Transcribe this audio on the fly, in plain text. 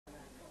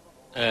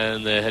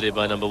And they're headed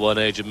by number 1,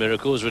 Age of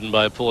Miracles, ridden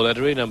by Paul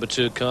Edery. Number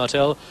 2,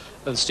 Cartel,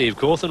 and Steve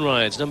Cawthon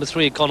rides. Number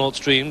 3, Connaught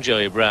Stream,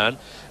 Joey Brown.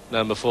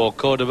 Number 4,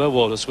 Cordoba,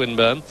 Walter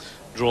Swinburne.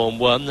 Drawn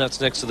 1, that's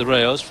next to the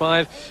rails.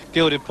 5,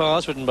 Gilded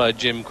Pass, ridden by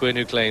Jim Quinn,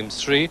 who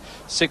claims 3.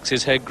 6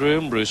 is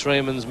Headgroom, Bruce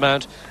Raymond's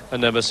mount. And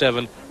number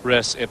 7,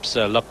 Res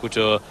Ipsa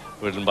Loquitur,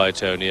 ridden by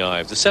Tony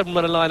Ives. The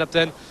 7-runner lineup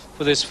then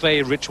for this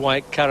Fay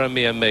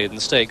Richwhite Maiden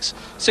Stakes.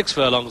 6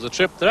 furlongs of the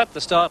trip. They're at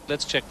the start.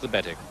 Let's check the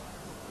betting.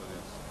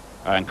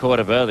 And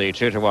Cordoba, the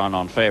 2-to-1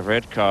 on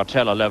favourite.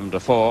 Cartel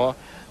 11-4.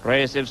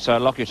 Res Ipsa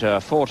Loquitur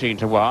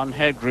 14-1.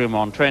 Headgroom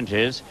on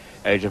 20s.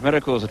 Age of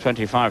Miracles a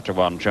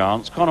 25-1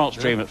 chance. Connaught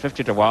Stream at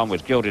 50-1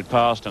 with Gilded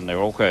Past, and they're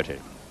all quoted.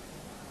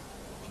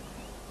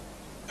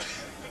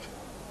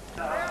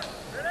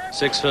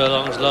 6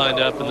 furlongs lined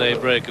up and they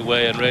break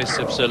away, and Res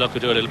Ipsa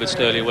Loquitur a little bit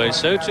slowly away.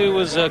 So too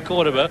was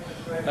Cordoba,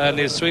 and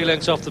is 3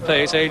 lengths off the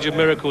pace. Age of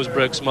Miracles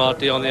broke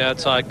smartly on the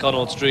outside.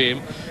 Connaught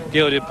Stream,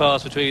 Gilded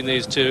Pass between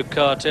these two.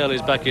 Cartel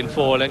is back in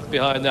 4 lengths.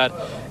 Behind that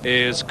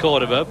is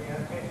Cordoba,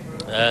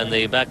 and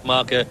the back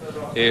marker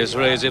is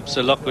Res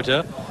Ipsa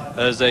Loquitur.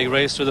 As they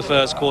race through the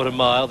first quarter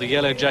mile, the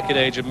yellow jacket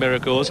Age of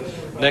Miracles,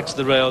 next to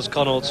the rails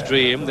Connaught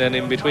Stream, then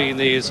in between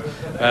these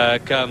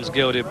comes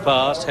Gilded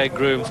Past,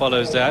 Headgroom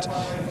follows that,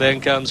 then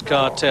comes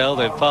Cartel.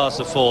 They've passed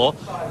the 4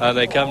 and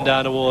they come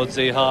down towards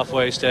the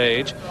halfway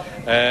stage,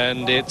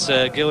 and it's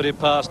Gilded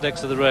Past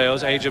next to the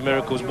rails, Age of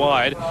Miracles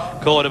wide,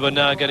 Cordoba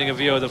now getting a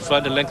view of the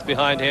front, and length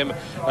behind him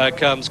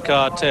comes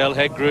Cartel,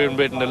 Headgroom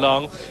ridden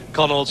along,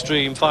 Connaught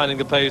Stream finding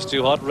the pace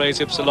too hot, Res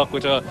Ipsa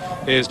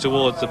Loquitur is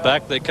towards the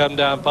back. They come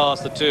down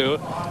past the 2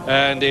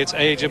 and it's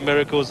Age of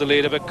Miracles the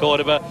leader, but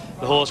Cordoba,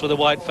 the horse with the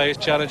white face,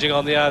 challenging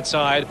on the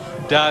outside,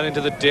 down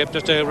into the dip,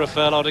 just over a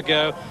furlong to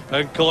go,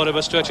 and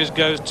Cordoba stretches,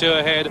 goes 2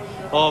 ahead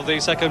of the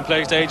second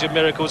placed Age of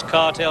Miracles.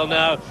 Cartel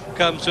now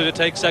comes through to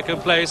take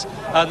second place,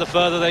 and the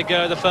further they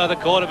go, the further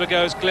Cordoba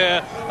goes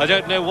clear. I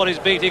don't know what he's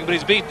beating, but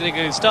he's beating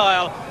in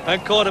style,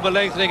 and Cordoba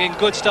lengthening in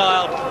good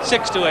style.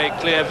 6 to 8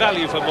 clear,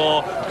 value for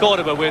more.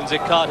 Cordoba wins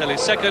it. Cartel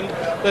is second,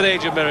 then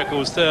Age of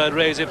Miracles third,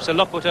 Res Ipsa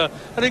Loquitur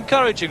an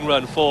encouraging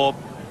run 4,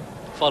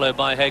 followed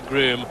by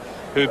Headgroom,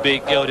 who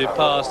beat Gilded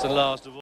Past and last of all.